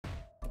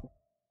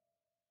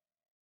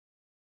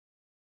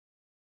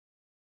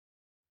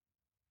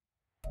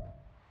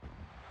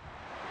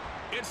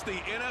It's the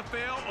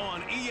NFL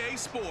on EA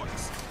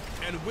Sports.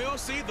 And we'll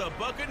see the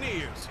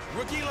Buccaneers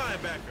rookie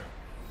linebacker.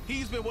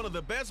 He's been one of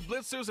the best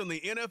blitzers in the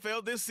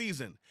NFL this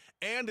season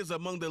and is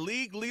among the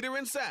league leader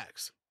in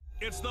sacks.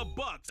 It's the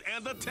Bucs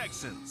and the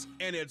Texans,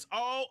 and it's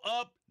all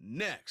up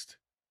next.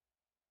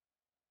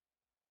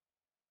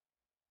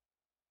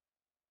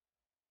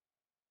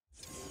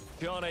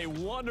 On a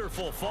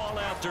wonderful fall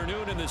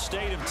afternoon in the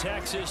state of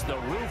Texas, the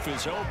roof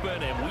is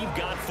open, and we've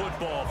got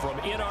football from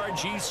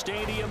NRG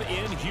Stadium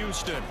in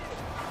Houston.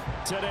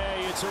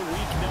 Today, it's a Week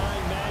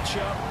 9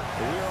 matchup.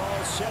 We're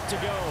all set to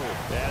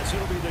go, as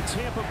it'll be the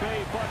Tampa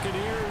Bay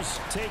Buccaneers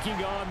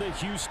taking on the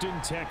Houston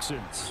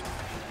Texans.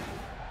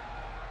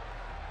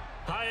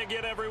 Hi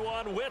again,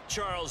 everyone. With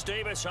Charles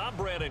Davis, I'm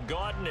Brandon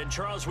Gaudin. And,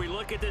 Charles, we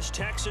look at this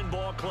Texan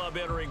ball club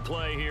entering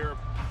play here.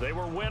 They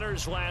were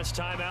winners last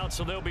time out,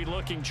 so they'll be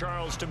looking,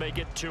 Charles, to make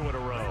it 2 in a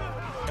row.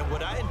 And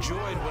what I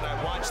enjoyed when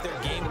I watched their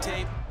game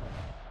tape,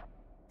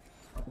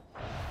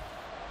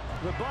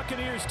 the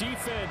Buccaneers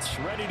defense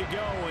ready to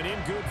go and in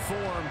good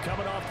form,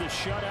 coming off the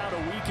shutout a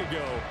week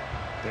ago.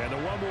 And the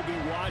one we'll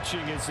be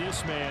watching is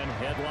this man,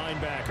 head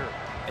linebacker.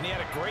 and he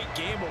had a great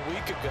game a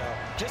week ago.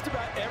 Just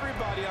about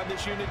everybody on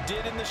this unit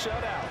did in the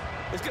shutout.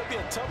 It's going to be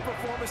a tough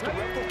performance to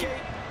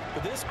replicate,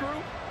 but this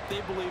group,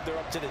 they believe they're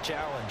up to the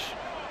challenge.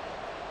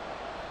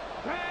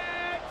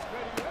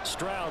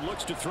 Stroud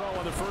looks to throw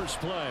on the first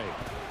play.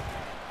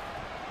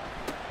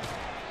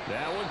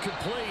 That one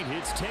complete.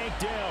 It's Tank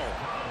Dell.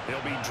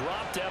 He'll be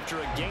dropped after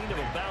a gain of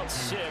about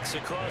 6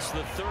 across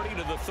the 30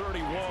 to the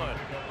 31.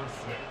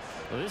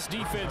 Well, this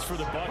defense for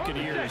the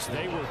Buccaneers,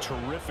 they were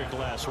terrific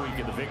last week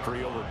in the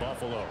victory over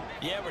Buffalo.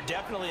 Yeah, we're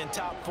definitely in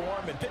top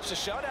form and pitched a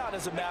shutout,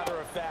 as a matter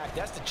of fact.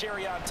 That's the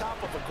cherry on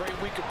top of a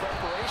great week of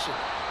preparation.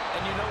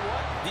 And you know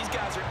what? These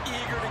guys are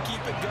eager to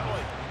keep it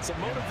going. So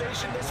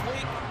motivation this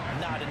week,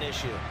 not an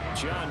issue.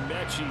 John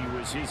Mechie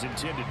was his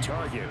intended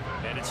target,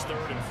 and it's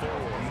 3rd and 4.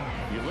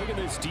 You look at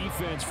this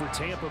defense for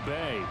Tampa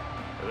Bay.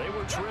 They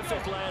were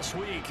terrific last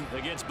week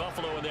against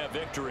Buffalo in that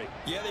victory.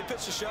 Yeah, they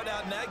pitched a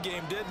shutout in that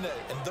game, didn't they?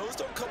 And those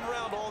don't come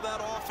around all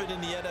that often in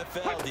the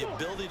NFL. The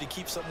ability to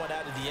keep someone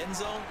out of the end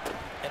zone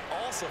and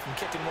also from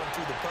kicking one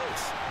through the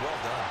post.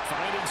 Well done.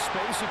 Finding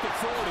space at the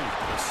 40.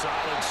 A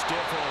solid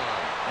stiff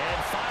arm. And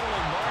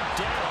finally marked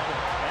down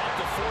at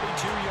the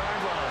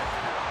 42-yard line.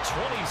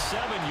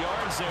 27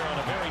 yards there on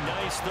a very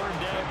nice 3rd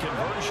down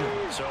conversion.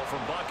 So from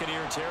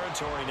Buccaneer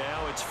territory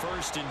now, it's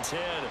 1st and 10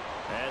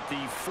 at the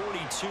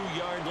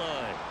 42-yard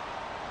line.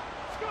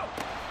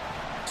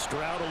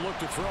 Stroud will look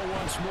to throw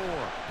once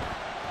more.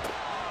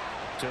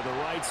 To the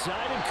right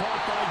side and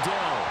caught by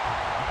Dell.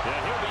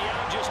 And he'll be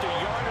out just a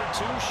yard or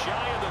 2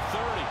 shy of the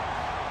 30.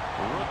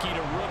 Rookie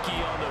to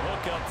rookie on the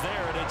hook up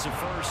there, and it's a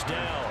 1st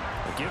down.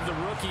 Give the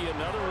rookie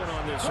another one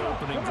on this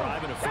opening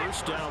drive and a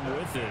 1st down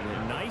with it.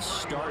 A nice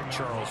start,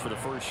 Charles, for the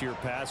first-year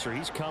passer.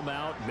 He's come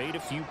out, made a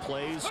few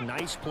plays,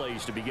 nice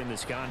plays to begin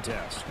this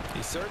contest.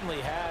 He certainly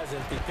has.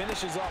 And if he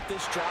finishes off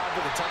this drive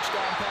with a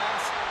touchdown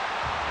pass,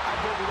 I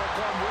bet we don't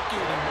call him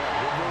rookie anymore.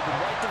 We'll move him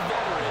right to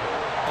veteran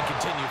and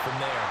continue from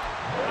there.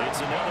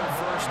 It's another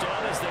 1st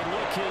down as they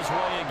look his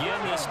way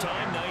again, this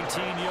time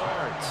 19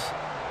 yards.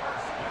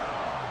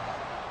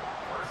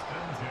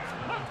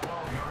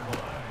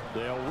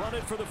 They'll run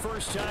it for the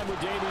first time with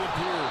Dameon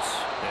Pierce.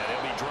 And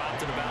he'll be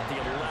dropped at about the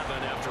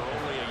 11 after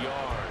only a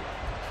yard.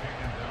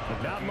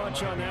 But not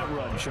much on that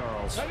run,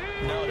 Charles.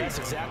 No, that's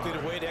exactly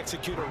the way to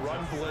execute a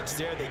run blitz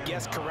there. They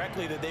guessed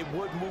correctly that they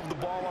would move the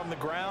ball on the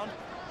ground,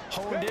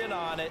 honed in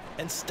on it,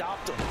 and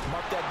stopped him.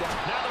 Mark that down.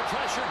 Now the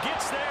pressure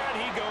gets there,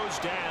 and he goes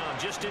down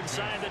just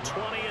inside the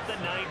 20 at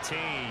the 19.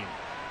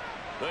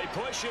 They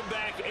push him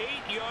back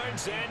 8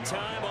 yards that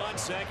time on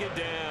 2nd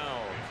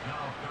down.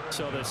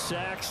 So the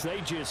sacks,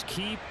 they just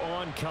keep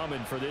on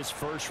coming for this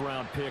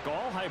first-round pick.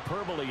 All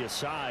hyperbole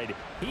aside,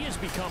 he has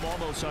become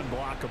almost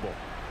unblockable.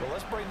 Well,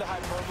 let's bring the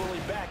hyperbole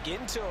back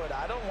into it.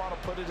 I don't want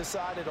to put it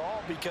aside at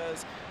all,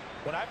 because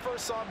when I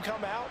first saw him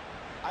come out,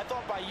 I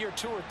thought by year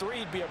 2 or 3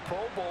 he'd be a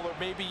Pro Bowler,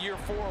 maybe year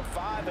 4 or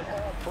 5 an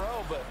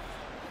All-Pro, but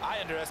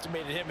I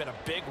underestimated him in a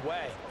big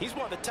way. He's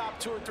one of the top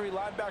 2 or 3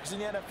 linebackers in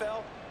the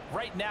NFL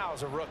right now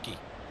as a rookie.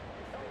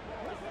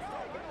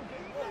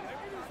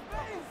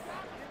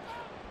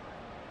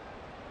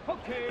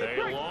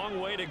 A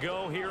long way to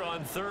go here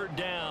on 3rd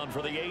down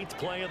for the 8th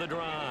play of the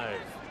drive.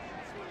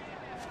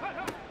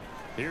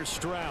 Here's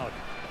Stroud.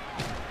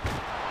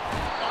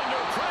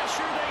 Under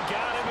pressure, they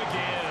got him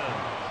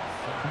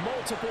again.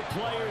 Multiple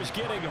players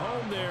getting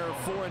home there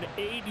for an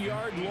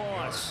 8-yard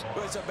loss.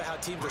 Well, it's about how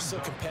teams are so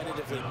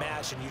competitively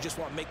matched, and you just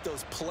want to make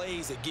those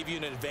plays that give you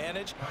an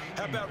advantage.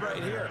 How about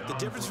right here? The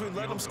difference between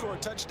letting them score a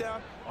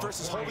touchdown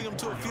versus holding them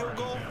to a field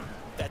goal,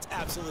 that's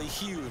absolutely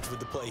huge with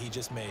the play he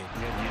just made.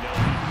 And you know,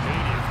 he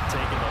hated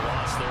taking the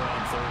loss there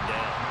on 3rd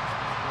down.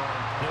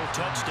 No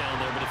touchdown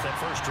there, but if that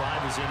first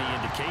drive is any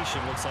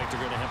indication, looks like they're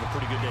going to have a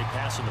pretty good day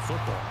passing the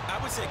football. I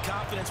would say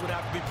confidence would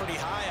have to be pretty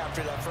high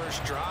after that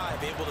first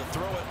drive, able to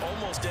throw it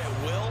almost at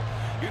will.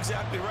 You're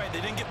exactly right. They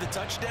didn't get the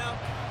touchdown,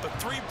 but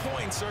 3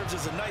 points serves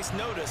as a nice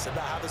notice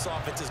about how this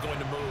offense is going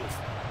to move.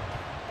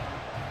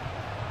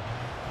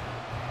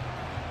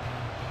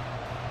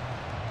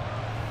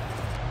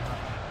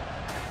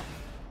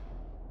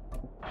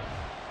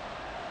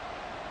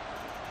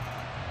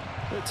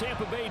 The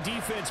Tampa Bay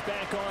defense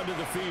back onto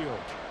the field.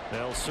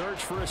 They'll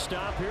search for a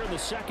stop here in the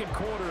second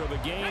quarter of a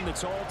game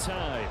that's all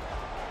tied.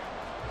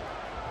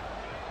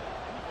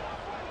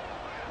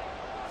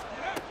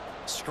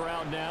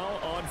 Stroud now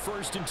on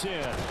 1st and 10.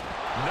 Nowhere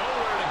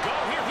to go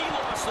here. He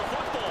lost the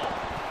football.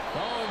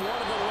 Oh, and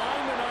one of the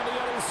linemen on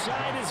the other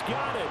side has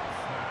got it.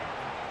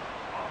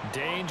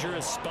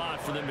 Dangerous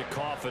spot for them to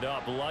cough it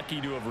up. Lucky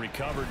to have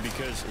recovered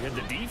because had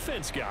the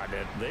defense gotten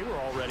it, they were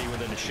already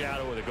within the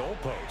shadow of the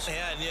goalpost.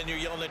 Yeah, and then you're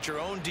yelling at your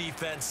own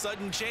defense.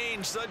 Sudden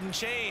change, sudden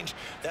change.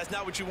 That's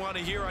not what you want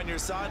to hear on your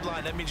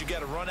sideline. That means you got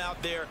to run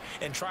out there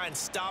and try and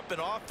stop an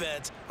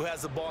offense who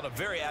has the ball in a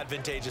very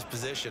advantageous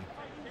position.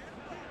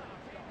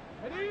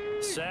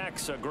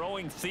 Sacks, a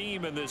growing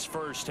theme in this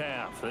first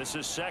half. This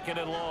is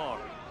 2nd and long.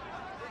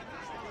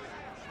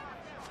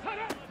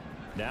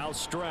 Now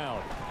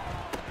Stroud.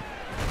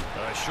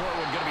 A short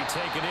one going to be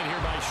taken in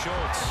here by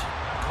Schultz.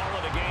 Call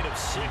it a gain of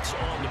 6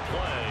 on the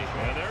play.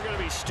 And they're going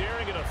to be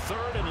staring at a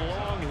 3rd and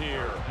long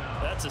here.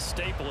 That's a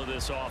staple of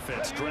this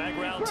offense. Drag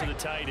route to the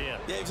tight end.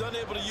 Yeah, he's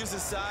unable to use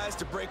his size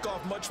to break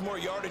off much more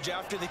yardage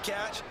after the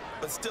catch,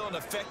 but still an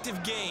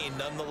effective gain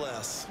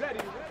nonetheless.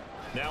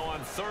 Now on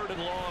 3rd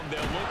and long,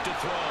 they'll look to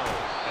throw.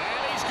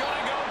 And he's going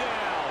to go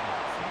down.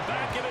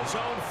 Back at his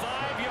own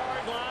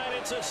 5-yard line,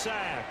 it's a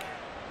sack.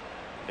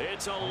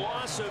 It's a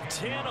loss of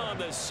 10 on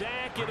the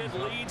sack, and it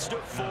leads to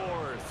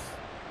 4th.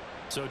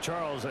 So,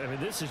 Charles, I mean,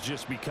 this is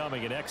just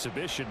becoming an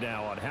exhibition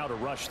now on how to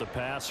rush the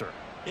passer.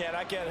 Yeah, and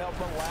I can't help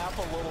but laugh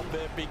a little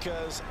bit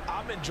because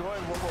I'm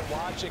enjoying what we're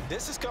watching.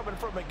 This is coming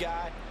from a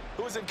guy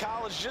who was in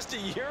college just a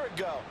year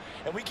ago,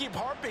 and we keep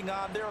harping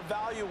on their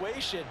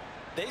evaluation.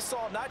 They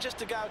saw not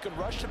just a guy who could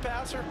rush the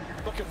passer,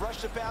 but could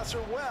rush the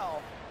passer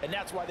well, and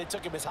that's why they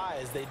took him as high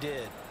as they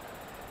did.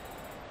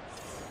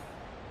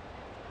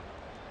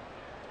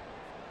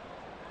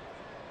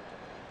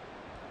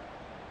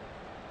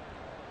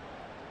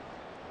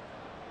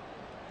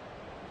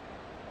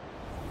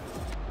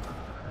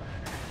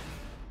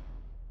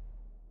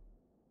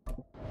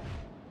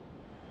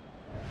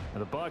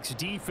 The Bucs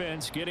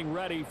defense getting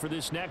ready for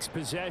this next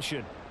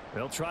possession.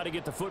 They'll try to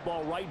get the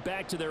football right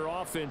back to their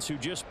offense who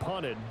just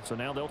punted. So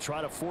now they'll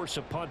try to force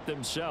a punt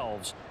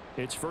themselves.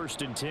 It's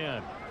 1st and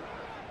 10.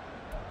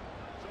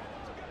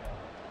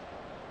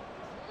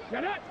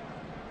 Get it.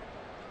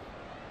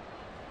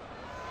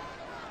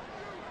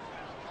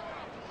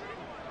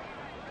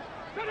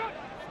 Get it.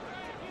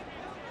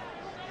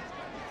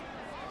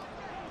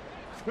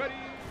 Ready.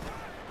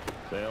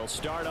 They'll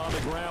start on the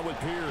ground with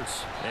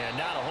Pierce. And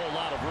not a whole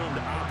lot of room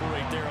to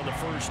operate there on the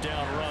first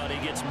down run.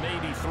 He gets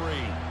maybe 3.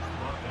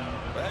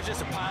 Well, that's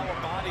just a pile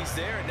of bodies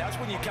there, and that's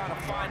when you kind of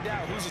find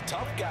out who's a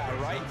tough guy,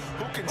 right?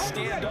 Who can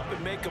stand up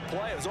and make a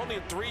play. It was only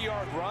a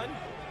 3-yard run,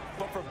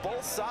 but for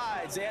both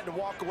sides, they had to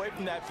walk away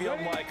from that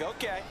field like,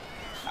 okay,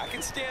 I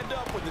can stand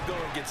up when the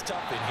going gets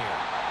tough in here.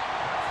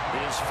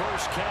 His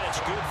first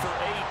catch, good for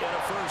 8 and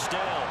a first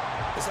down.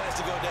 This has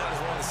to go down as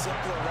one of the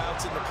simpler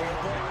routes in the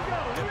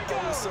playbook. They're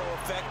always so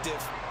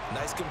effective.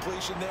 Nice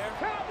completion there.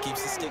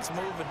 Keeps the sticks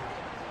moving.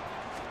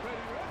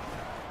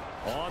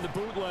 On the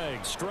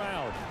bootleg,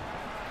 Stroud.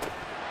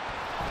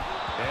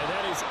 And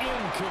that is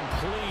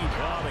incomplete.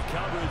 Oh, the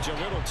coverage a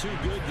little too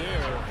good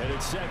there, and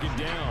it's 2nd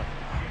down.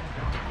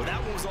 Well,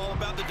 that one was all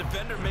about the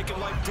defender making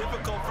life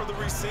difficult for the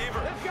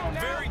receiver.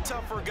 Very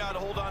tough for a guy to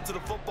hold on to the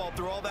football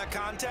through all that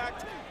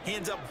contact. He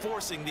ends up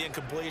forcing the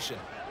incompletion.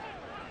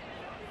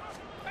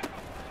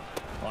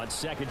 On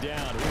 2nd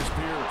down, here's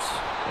Pierce.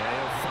 And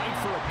he'll fight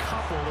for a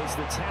couple as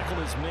the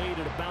tackle is made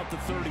at about the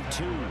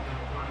 32.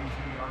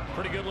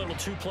 Pretty good little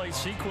 2-play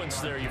sequence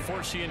there. You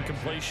force the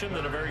incompletion,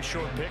 then a very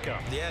short pickup.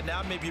 Yeah,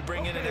 now maybe you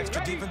bring in an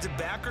extra defensive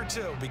back or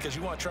two because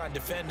you want to try and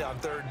defend on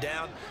 3rd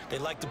down. They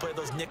like to play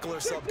those nickel or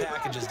sub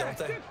packages, don't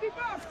they?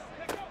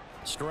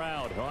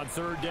 Stroud on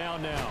 3rd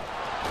down now.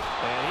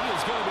 And he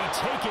is going to be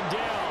taken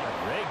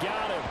down. They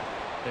got him.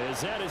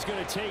 As that is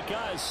going to take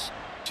us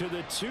to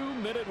the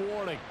 2-minute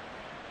warning.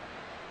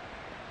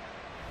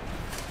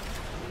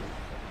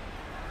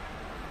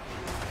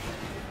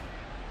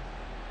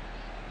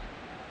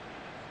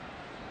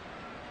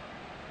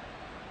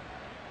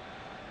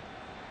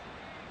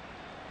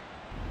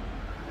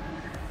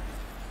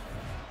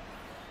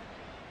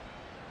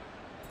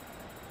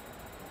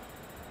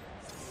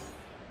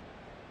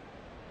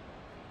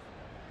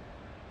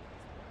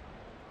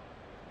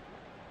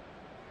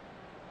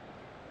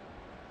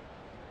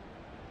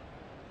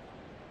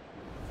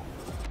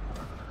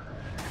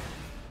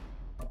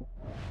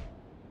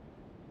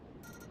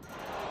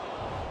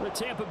 The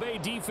Tampa Bay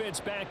defense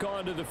back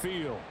onto the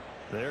field.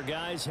 Their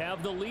guys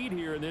have the lead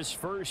here in this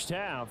first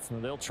half.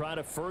 They'll try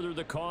to further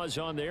the cause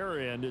on their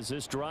end as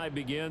this drive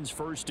begins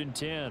 1st and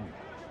 10.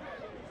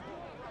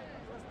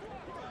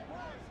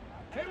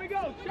 Here we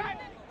go. Shot.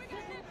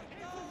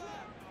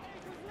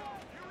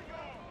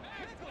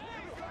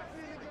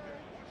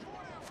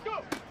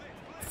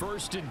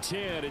 1st and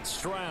 10, it's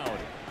Stroud.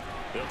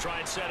 They'll try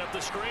and set up the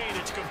screen.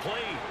 It's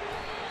complete.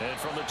 And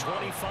from the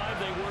 25,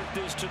 they work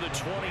this to the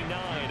 29,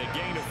 a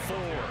gain of 4.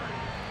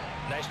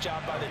 Nice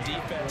job by the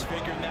defense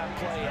figuring that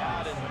play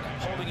out and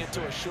it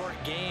to a short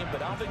game,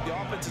 but I don't think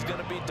the offense is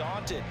going to be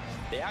daunted.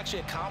 They actually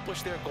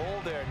accomplished their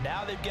goal there.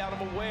 Now they've got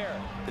them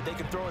aware that they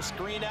can throw a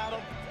screen at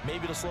them,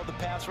 maybe to slow the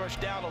pass rush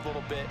down a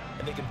little bit,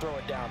 and they can throw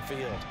it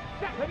downfield.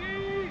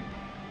 Ready.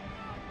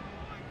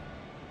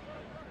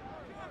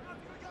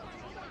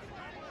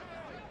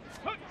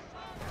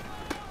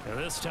 And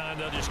this time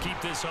they'll just keep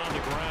this on the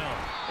ground.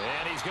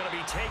 And he's going to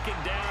be taken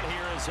down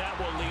here as that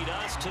will lead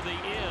us to the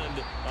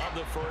end of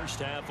the first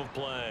half of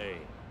play.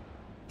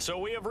 So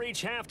we have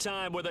reached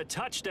halftime with a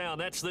touchdown.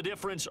 That's the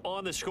difference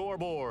on the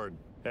scoreboard.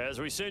 As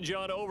we send you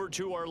on over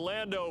to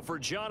Orlando for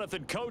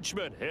Jonathan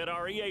Coachman at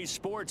our EA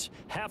Sports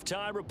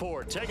Halftime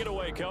Report. Take it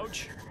away,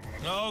 Coach.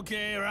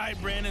 Okay, all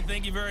right, Brandon.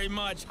 Thank you very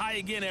much. Hi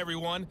again,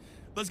 everyone.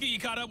 Let's get you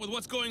caught up with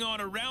what's going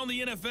on around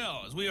the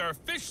NFL as we are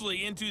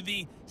officially into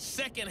the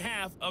second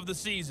half of the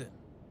season.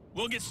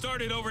 We'll get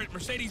started over at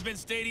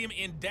Mercedes-Benz Stadium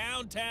in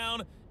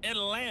downtown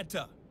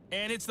Atlanta.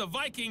 And it's the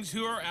Vikings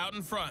who are out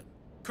in front.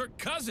 Kirk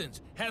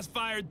Cousins has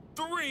fired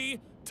 3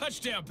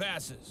 touchdown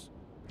passes.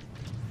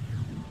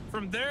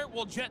 From there,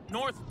 we'll jet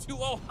north to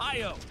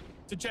Ohio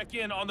to check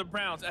in on the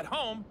Browns at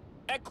home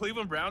at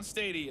Cleveland Browns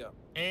Stadium.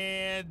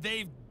 And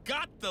they've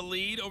got the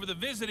lead over the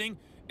visiting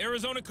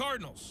Arizona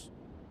Cardinals.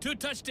 2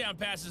 touchdown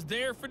passes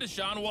there for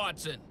Deshaun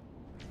Watson.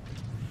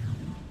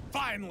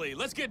 Finally,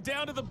 let's get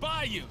down to the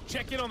Bayou.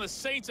 Check in on the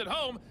Saints at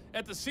home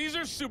at the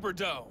Caesars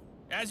Superdome.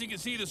 As you can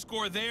see, the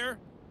score there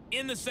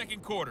in the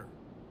second quarter.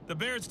 The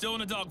Bears still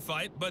in a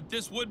dogfight, but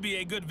this would be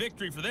a good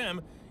victory for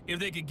them if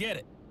they could get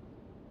it.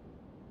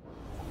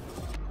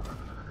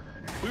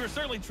 We were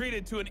certainly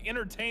treated to an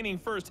entertaining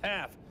first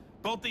half.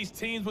 Both these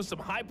teams with some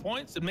high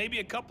points and maybe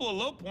a couple of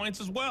low points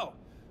as well.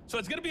 So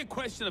it's going to be a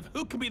question of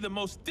who can be the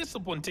most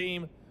disciplined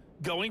team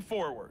going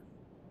forward.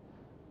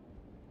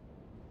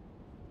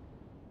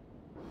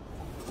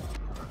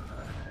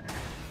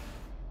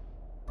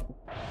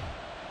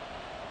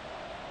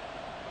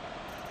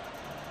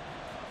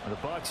 The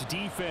Bucs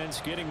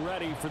defense getting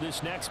ready for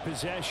this next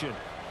possession.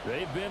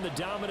 They've been the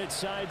dominant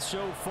side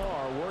so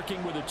far,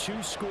 working with a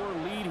 2-score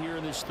lead here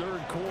in this third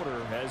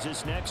quarter as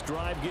this next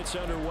drive gets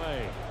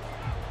underway.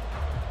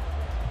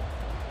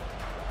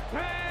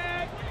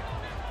 Hey.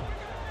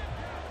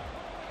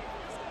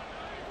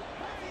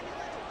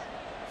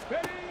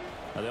 Ready.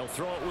 They'll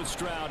throw it with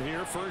Stroud here,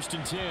 1st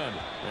and 10.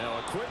 Now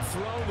a quick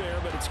throw there,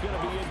 but it's going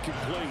to be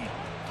incomplete.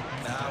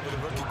 With a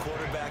rookie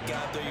quarterback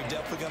out there, you're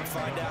definitely going to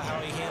find out how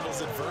he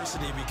handles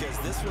adversity, because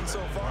this one so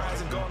far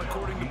hasn't gone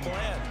according to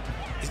plan.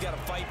 He's got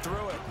to fight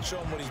through it and show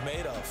him what he's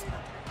made of.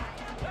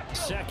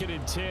 2nd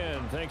and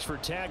 10. Thanks for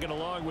tagging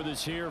along with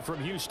us here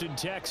from Houston,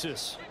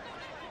 Texas.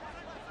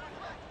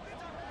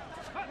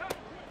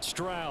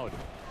 Stroud.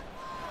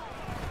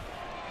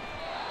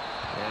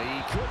 And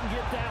he couldn't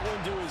get that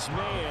one to his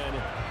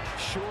man.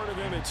 Short of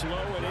him, it's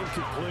low and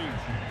incomplete.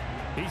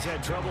 He's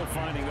had trouble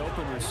finding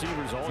open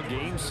receivers all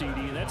game, CD,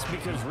 and that's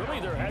because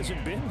really there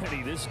hasn't been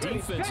many. This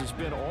defense has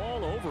been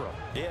all over him.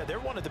 Yeah, they're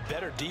one of the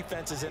better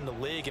defenses in the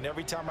league, and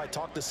every time I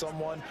talk to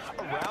someone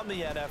around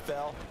the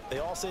NFL, they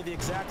all say the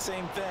exact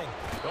same thing.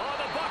 Oh,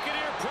 the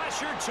Buccaneer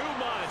pressure too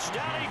much.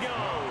 Down he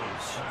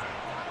goes.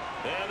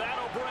 And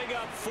that'll bring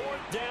up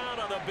 4th down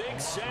on the big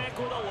sack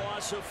with a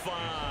loss of 5.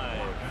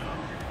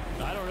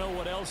 I don't know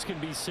what else can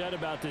be said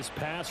about this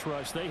pass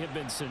rush. They have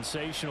been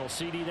sensational.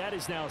 CD, that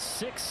is now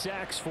 6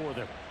 sacks for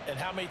them. And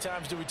how many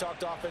times do we talk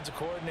to offensive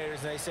coordinators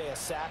and they say a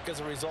sack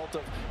as a result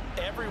of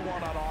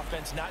everyone on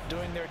offense not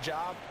doing their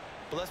job?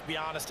 But let's be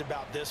honest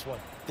about this one.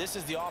 This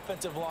is the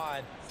offensive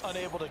line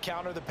unable to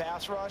counter the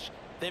pass rush.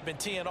 They've been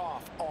teeing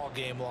off all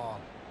game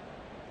long.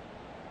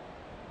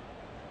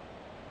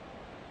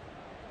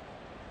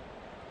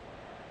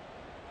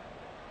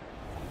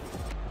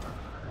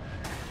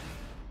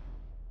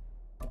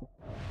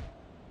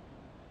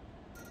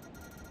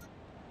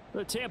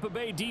 The Tampa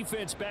Bay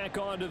defense back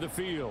onto the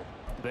field.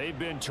 They've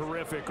been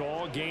terrific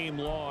all game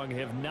long,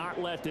 have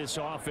not let this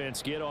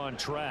offense get on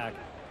track,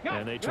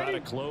 and they try to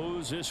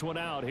close this one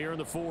out here in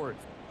the 4th.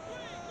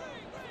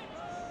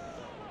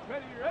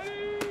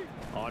 Ready.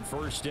 On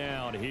 1st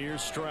down,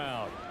 here's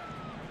Stroud.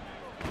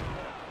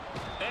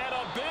 And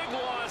a big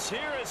loss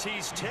here as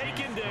he's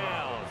taken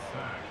down.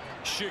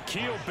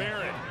 Shaquille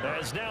Barrett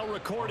has now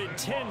recorded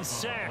 10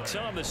 sacks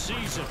on the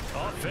season.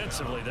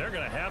 Offensively, they're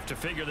going to have to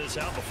figure this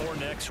out before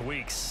next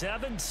week.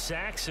 7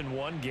 sacks in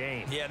one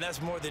game. Yeah, and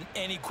that's more than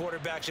any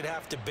quarterback should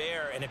have to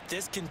bear. And if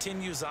this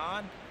continues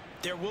on,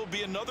 there will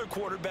be another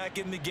quarterback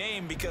in the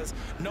game, because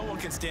no one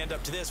can stand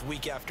up to this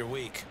week after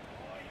week.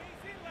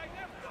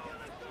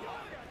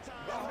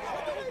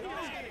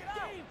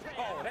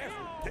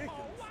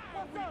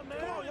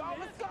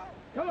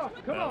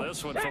 Come on.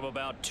 This one from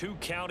about 2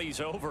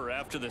 counties over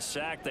after the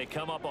sack. They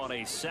come up on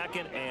a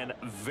 2nd and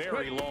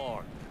very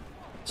long.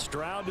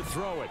 Stroud to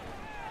throw it.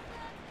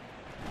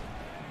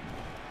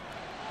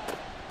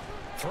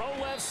 Throw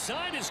left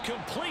side is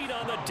complete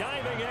on the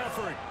diving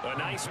effort. A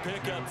nice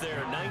pickup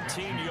there,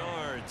 19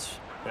 yards.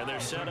 And they're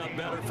set up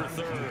better for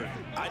 3rd.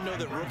 I know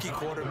that rookie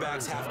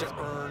quarterbacks have to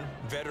earn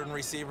veteran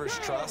receivers'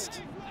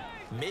 trust.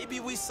 Maybe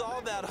we saw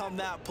that on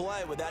that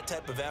play with that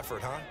type of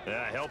effort, huh?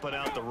 Yeah, helping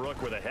out the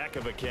Rook with a heck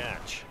of a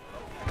catch.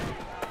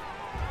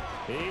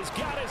 He's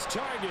got his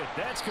target.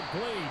 That's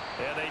complete.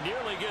 And they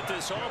nearly get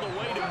this all the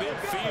way to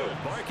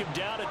midfield. Mark him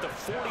down at the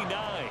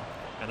 49.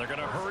 And they're going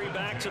to hurry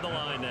back to the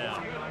line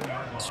now.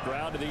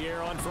 Stroud to the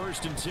air on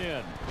 1st and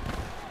 10.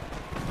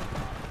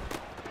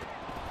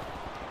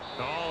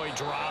 Oh, he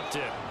dropped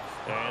it.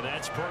 And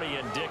that's pretty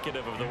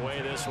indicative of the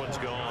way this one's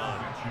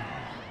gone.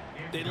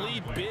 They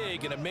lead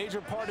big, and a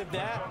major part of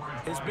that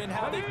has been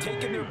how they've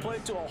taken their play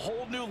to a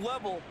whole new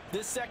level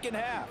this second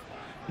half.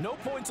 No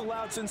points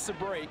allowed since the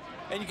break,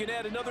 and you can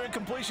add another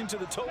incompletion to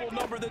the total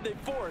number that they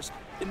forced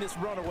in this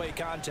runaway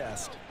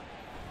contest.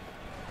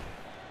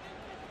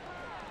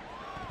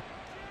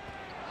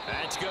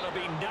 That's going to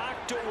be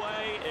knocked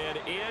away and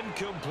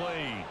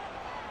incomplete.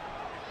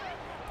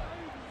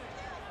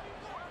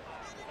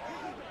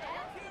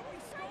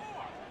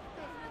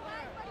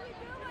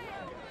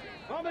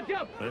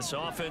 This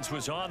offense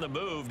was on the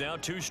move. Now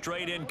 2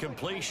 straight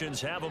incompletions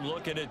have them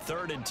looking at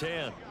 3rd and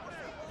 10.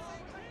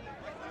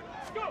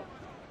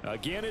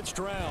 Again, it's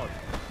Stroud.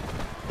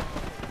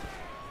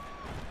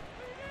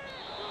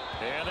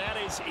 And that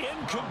is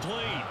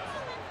incomplete.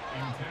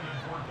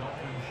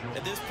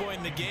 At this point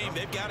in the game,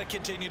 they've got to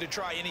continue to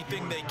try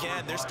anything they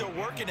can. They're still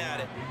working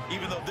at it,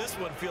 even though this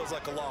one feels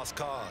like a lost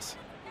cause.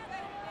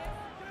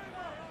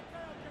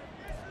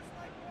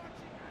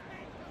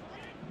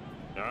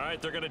 All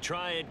right, they're going to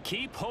try and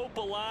keep hope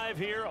alive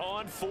here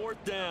on 4th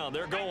down.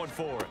 They're going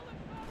for it.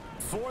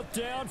 4th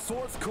down,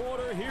 4th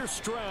quarter. Here's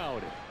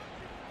Stroud.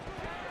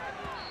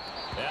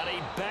 And he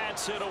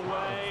bats it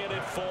away, and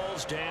it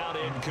falls down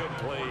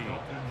incomplete.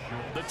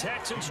 The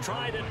Texans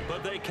tried it,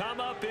 but they come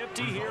up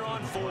empty here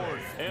on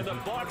 4th. And the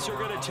Bucs are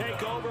going to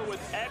take over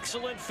with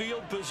excellent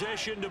field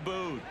position to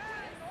boot.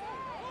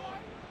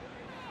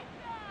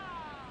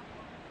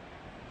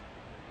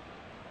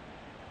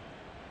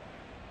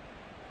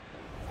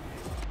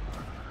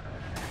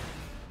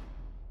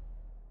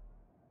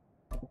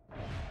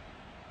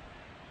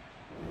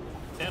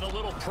 And a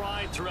little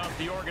pride throughout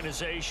the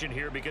organization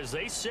here, because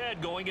they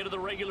said going into the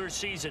regular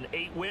season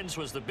 8 wins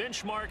was the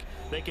benchmark.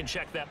 They can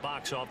check that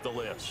box off the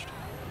list.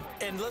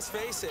 And let's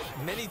face it,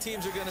 many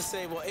teams are going to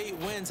say, well, 8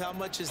 wins, how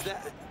much is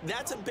that?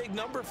 That's a big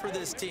number for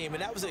this team,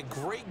 and that was a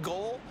great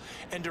goal.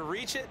 And to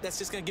reach it, that's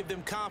just going to give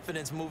them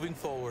confidence moving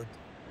forward.